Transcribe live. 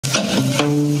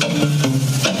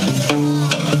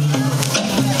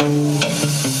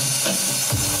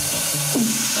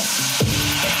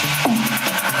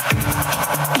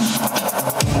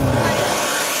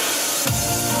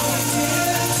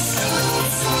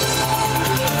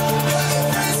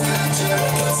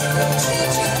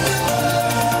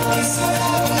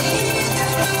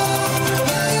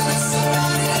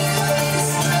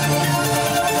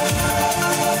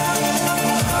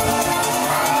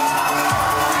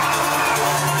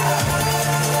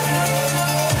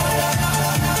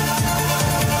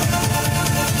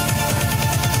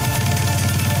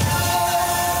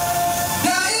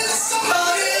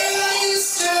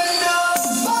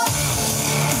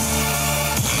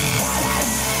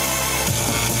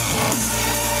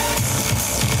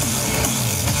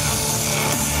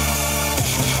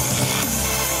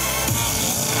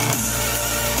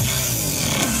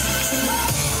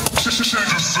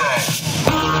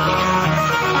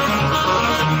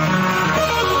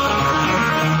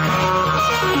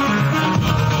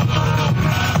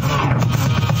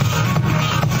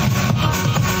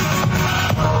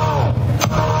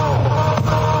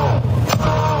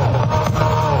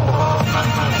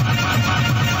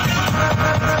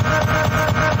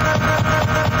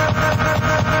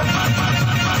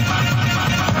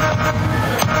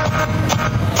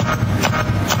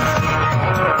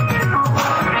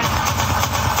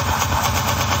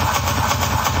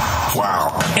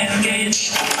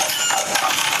Engage.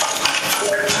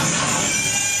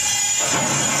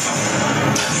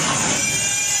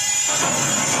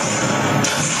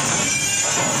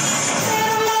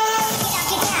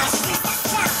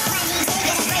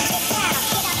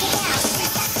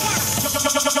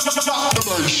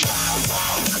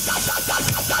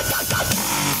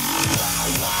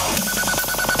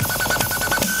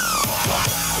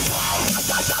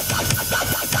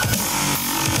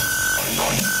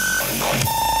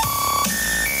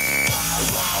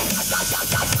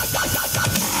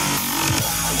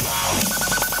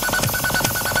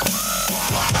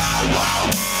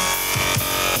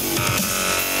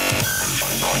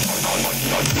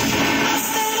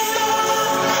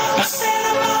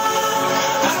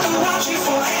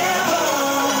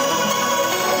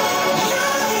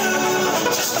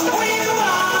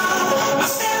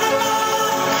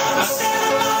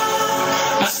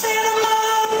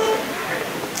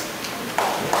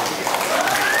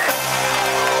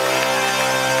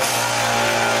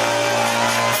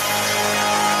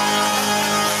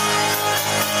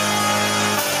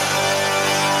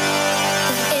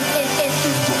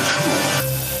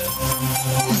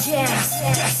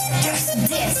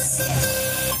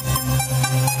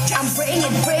 I'm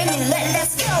bringing,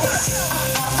 let's go.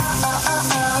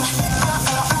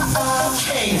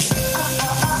 Change.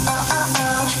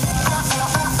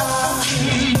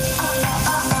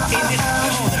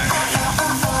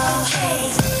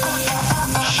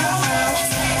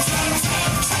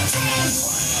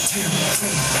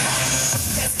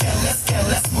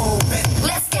 Let's move it.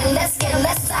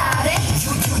 Let's start it.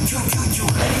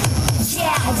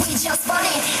 Yeah, we just want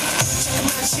it.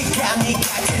 조금만 시간이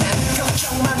가지 난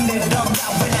걱정만 늘어가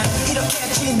왜 난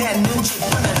이렇게 지내는지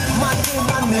뻔한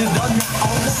말들만 늘어나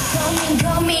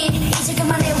고민 이제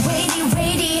그만해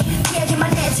ready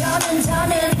이야기만 해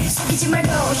더는 속이지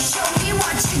말고 show me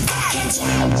what you got.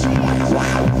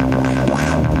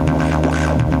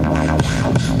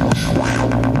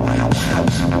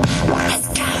 Let's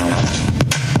go.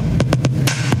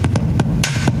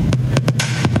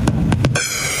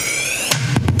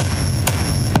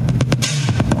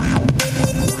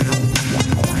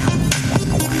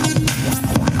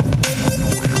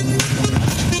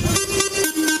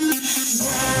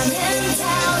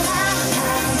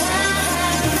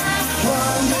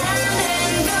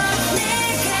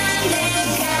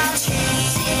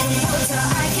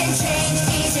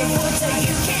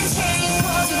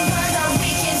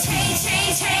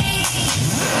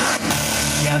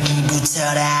 여기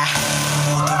붙어라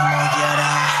모두 모여라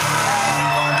We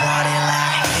gon' party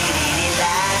like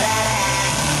리리리라라라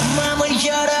맘을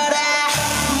열어라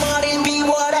머리를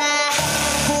비워라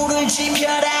불을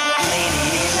지펴라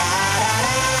리리리라라라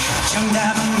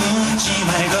정답은 묻지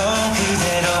말고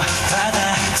그대로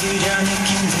받아들여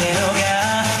느낌대로가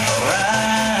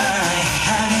Alright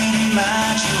하늘을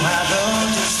마주하고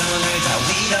두 손을 다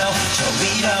위로 저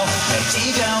위로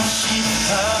펼치고 싶어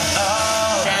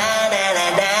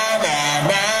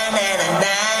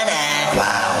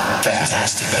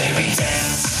Fantastic, baby.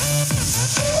 Dance.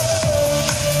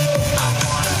 I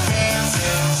wanna dance.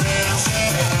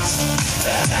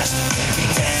 Fantastic, baby.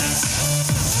 Dance.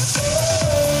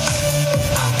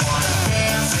 I wanna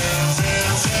dance.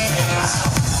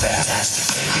 Fantastic,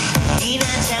 baby. 이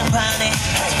난장판에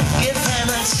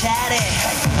끝판을 차례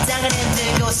땅을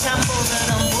흔들고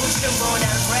산보는 물줄보단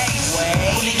great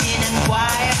way 분위기는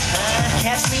wire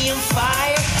catch me on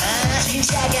fire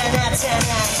진짜가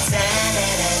나타나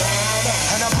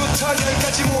하나부터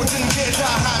열까지 모든 게 다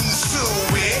한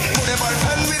수위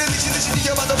모래벌판 위를 미친듯이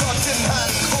뛰어봐도 버튼 한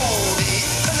호리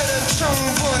하늘은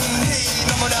충분히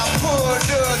너무나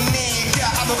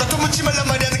푸르니까 아무것도 묻지 말란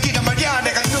말이야 느끼란 말이야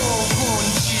내가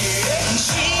누군지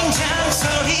심장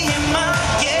소리에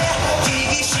맞게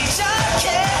뛰기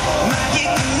시작해 막이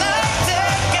끝날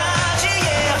때까지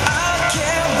yeah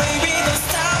Okay baby don't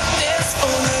stop this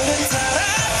오늘은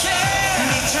타락해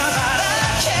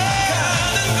미쳐바라게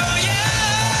가는 거야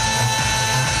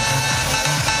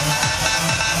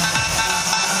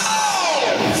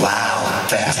Wow,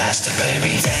 fantastic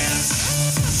baby dance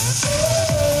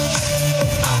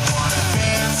I wanna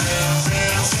dance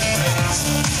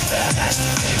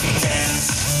Fantastic baby dance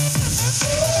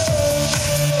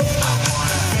I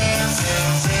wanna dance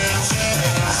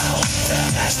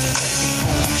Fantastic baby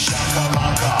boom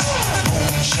shakalaka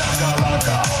boom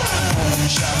shakalaka boom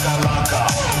shakalaka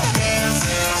dance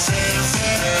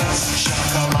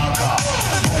shakalaka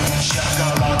boom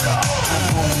shakalaka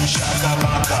boom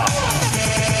shakalaka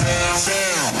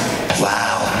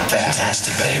Wow,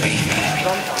 fantastic baby